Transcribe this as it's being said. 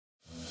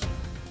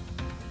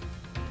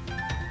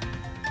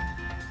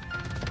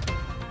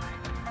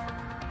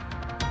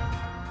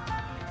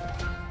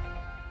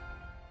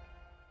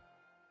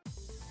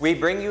We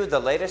bring you the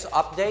latest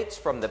updates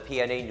from the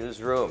Pna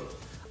Newsroom.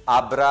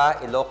 Abra,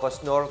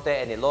 Ilocos Norte,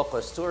 and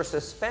Ilocos Sur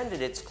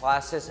suspended its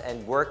classes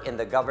and work in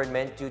the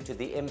government due to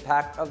the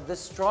impact of the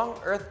strong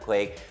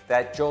earthquake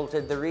that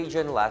jolted the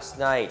region last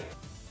night.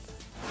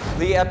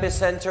 The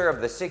epicenter of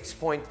the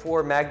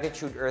 6.4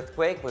 magnitude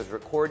earthquake was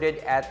recorded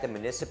at the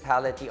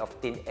municipality of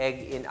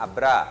Taeng in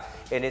Abra.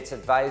 In its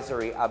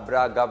advisory,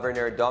 Abra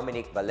Governor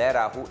Dominic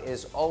Valera, who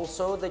is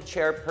also the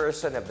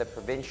chairperson of the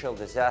Provincial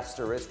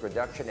Disaster Risk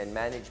Reduction and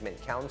Management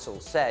Council,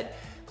 said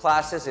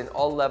classes in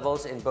all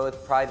levels in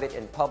both private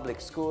and public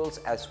schools,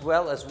 as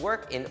well as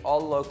work in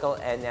all local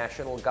and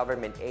national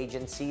government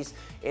agencies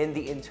in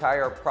the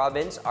entire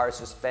province, are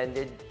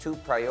suspended to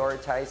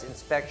prioritize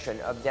inspection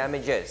of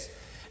damages.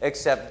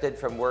 Exempted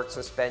from work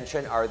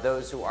suspension are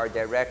those who are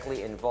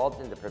directly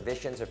involved in the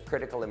provisions of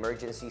critical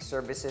emergency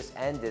services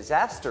and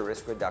disaster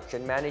risk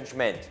reduction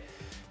management.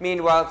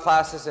 Meanwhile,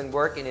 classes and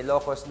work in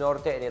Ilocos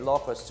Norte and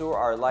Ilocos Sur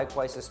are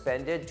likewise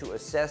suspended to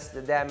assess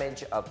the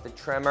damage of the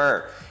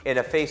tremor. In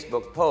a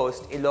Facebook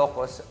post,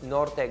 Ilocos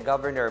Norte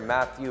Governor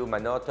Matthew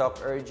Manotoc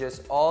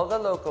urges all the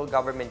local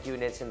government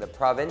units in the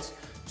province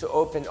to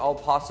open all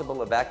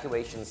possible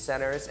evacuation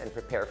centers and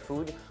prepare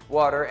food,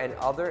 water, and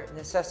other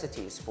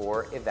necessities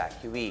for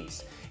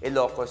evacuees.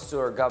 Ilocos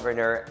Sur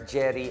Governor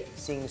Jerry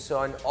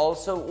Singson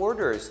also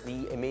orders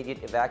the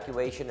immediate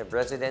evacuation of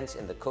residents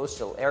in the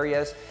coastal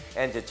areas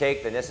and to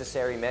take the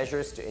necessary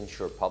measures to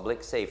ensure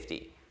public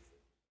safety.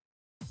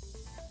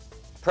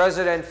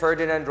 President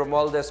Ferdinand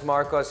Romualdez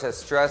Marcos has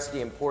stressed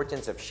the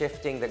importance of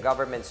shifting the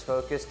government's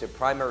focus to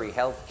primary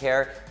health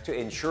care to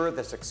ensure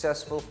the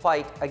successful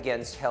fight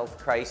against health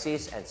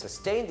crises and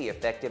sustain the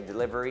effective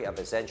delivery of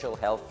essential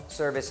health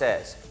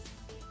services.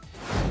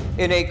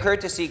 In a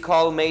courtesy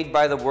call made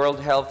by the World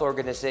Health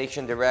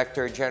Organization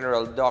Director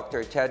General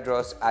Dr.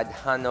 Tedros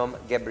Adhanom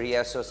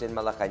Ghebreyesus in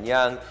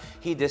Malacanang,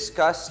 he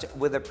discussed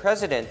with the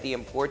President the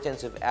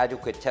importance of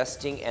adequate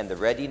testing and the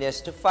readiness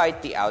to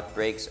fight the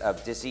outbreaks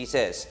of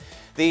diseases.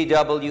 The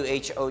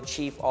WHO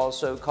chief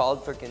also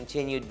called for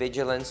continued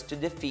vigilance to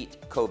defeat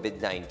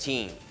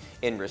COVID-19.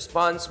 In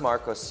response,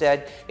 Marcos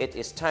said it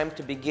is time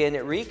to begin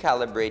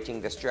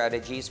recalibrating the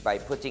strategies by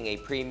putting a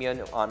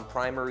premium on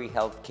primary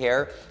health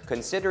care,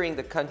 considering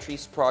the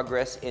country's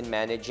progress in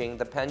managing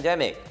the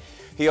pandemic.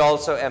 He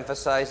also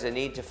emphasized the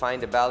need to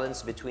find a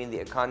balance between the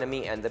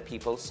economy and the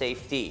people's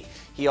safety.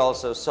 He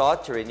also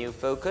sought to renew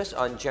focus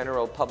on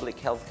general public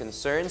health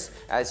concerns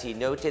as he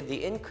noted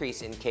the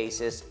increase in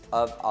cases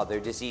of other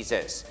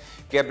diseases.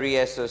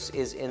 Ghebreyesus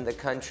is in the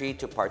country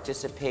to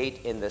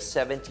participate in the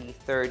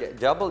 73rd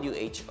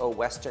WHO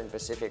Western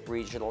Pacific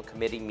Regional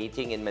Committee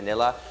meeting in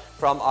Manila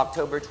from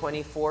October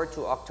 24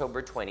 to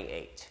October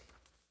 28.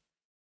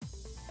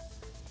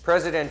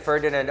 President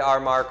Ferdinand R.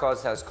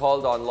 Marcos has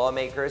called on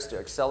lawmakers to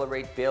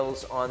accelerate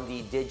bills on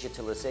the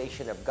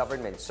digitalization of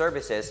government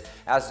services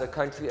as the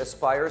country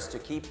aspires to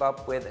keep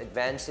up with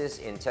advances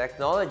in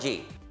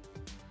technology.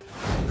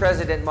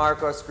 President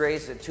Marcos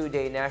graced the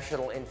two-day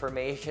National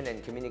Information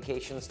and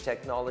Communications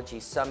Technology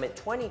Summit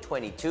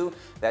 2022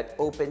 that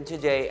opened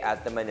today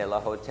at the Manila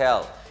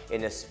Hotel.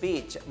 In a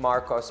speech,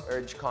 Marcos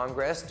urged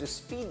Congress to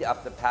speed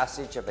up the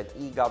passage of an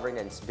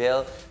e-governance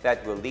bill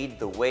that will lead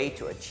the way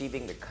to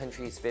achieving the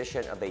country's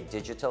vision of a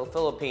digital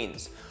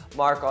Philippines.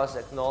 Marcos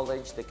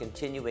acknowledged the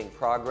continuing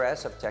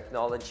progress of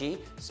technology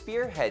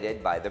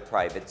spearheaded by the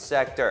private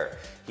sector.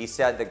 He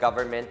said the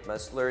government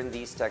must learn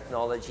these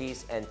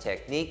technologies and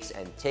techniques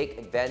and take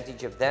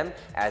advantage of them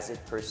as it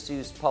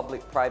pursues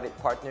public-private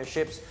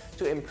partnerships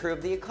to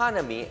improve the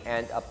economy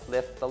and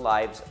uplift the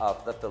lives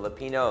of the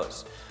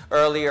Filipinos.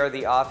 Earlier,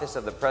 the Office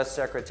of the Press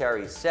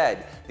Secretary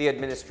said the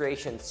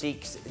administration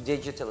seeks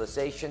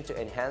digitalization to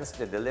enhance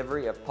the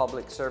delivery of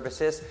public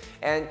services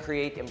and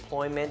create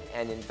employment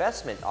and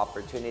investment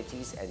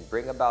opportunities and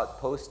bring about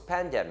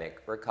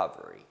post-pandemic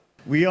recovery.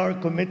 We are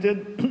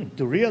committed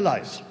to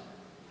realize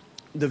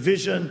the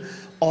vision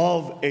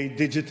of a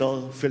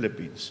digital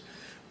Philippines.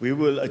 We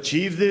will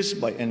achieve this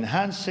by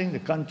enhancing the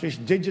country's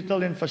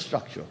digital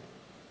infrastructure,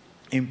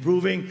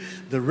 improving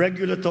the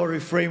regulatory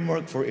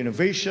framework for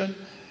innovation,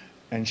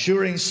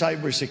 ensuring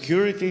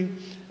cybersecurity,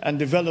 and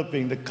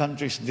developing the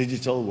country's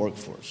digital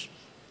workforce,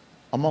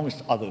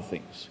 amongst other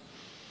things.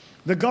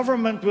 The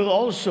government will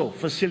also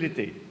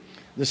facilitate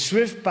the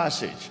swift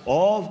passage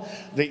of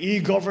the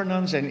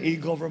e-governance and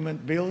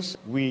e-government bills.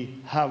 We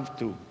have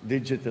to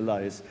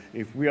digitalize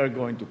if we are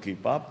going to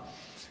keep up.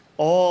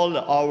 All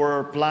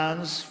our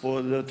plans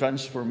for the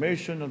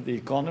transformation of the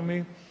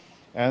economy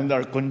and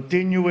our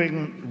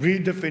continuing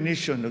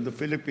redefinition of the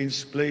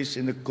Philippines' place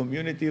in the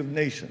community of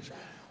nations,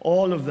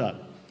 all of that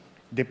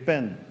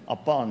depend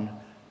upon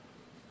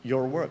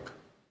your work.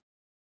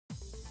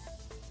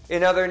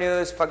 In other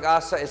news,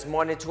 Pag-asa is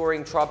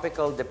monitoring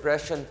Tropical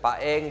Depression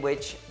Paeng,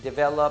 which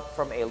developed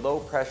from a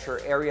low-pressure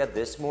area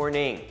this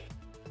morning.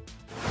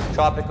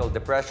 Tropical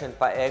Depression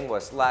Paeng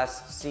was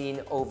last seen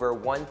over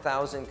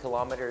 1,000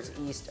 kilometers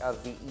east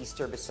of the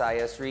Eastern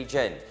Visayas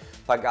region.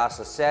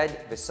 Pag-asa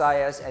said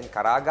Visayas and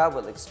Caraga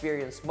will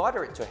experience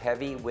moderate to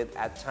heavy with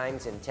at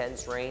times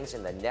intense rains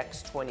in the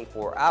next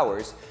 24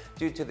 hours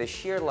due to the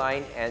shear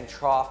line and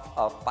trough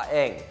of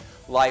Paeng.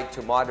 Light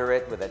to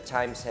moderate with at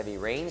times heavy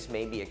rains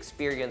may be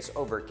experienced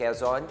over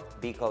Quezon,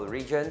 Bicol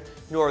region,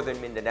 northern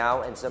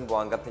Mindanao, and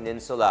Zamboanga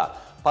Peninsula.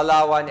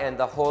 Palawan and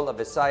the whole of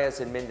Visayas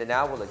and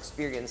Mindanao will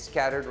experience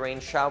scattered rain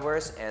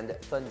showers and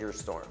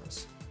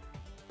thunderstorms.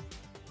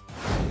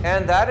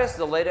 And that is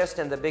the latest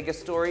and the biggest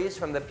stories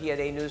from the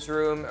PNA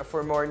Newsroom.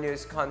 For more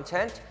news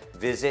content,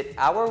 visit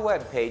our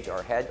webpage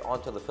or head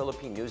onto the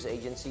Philippine News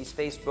Agency's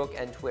Facebook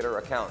and Twitter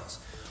accounts.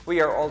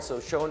 We are also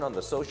shown on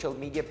the social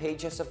media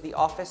pages of the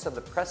Office of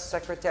the Press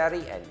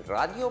Secretary and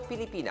Radio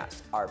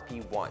Pilipinas,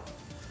 RP1.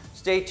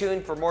 Stay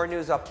tuned for more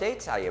news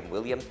updates. I am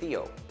William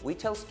Theo. We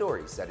tell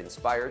stories that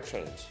inspire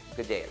change.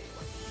 Good day,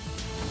 everyone.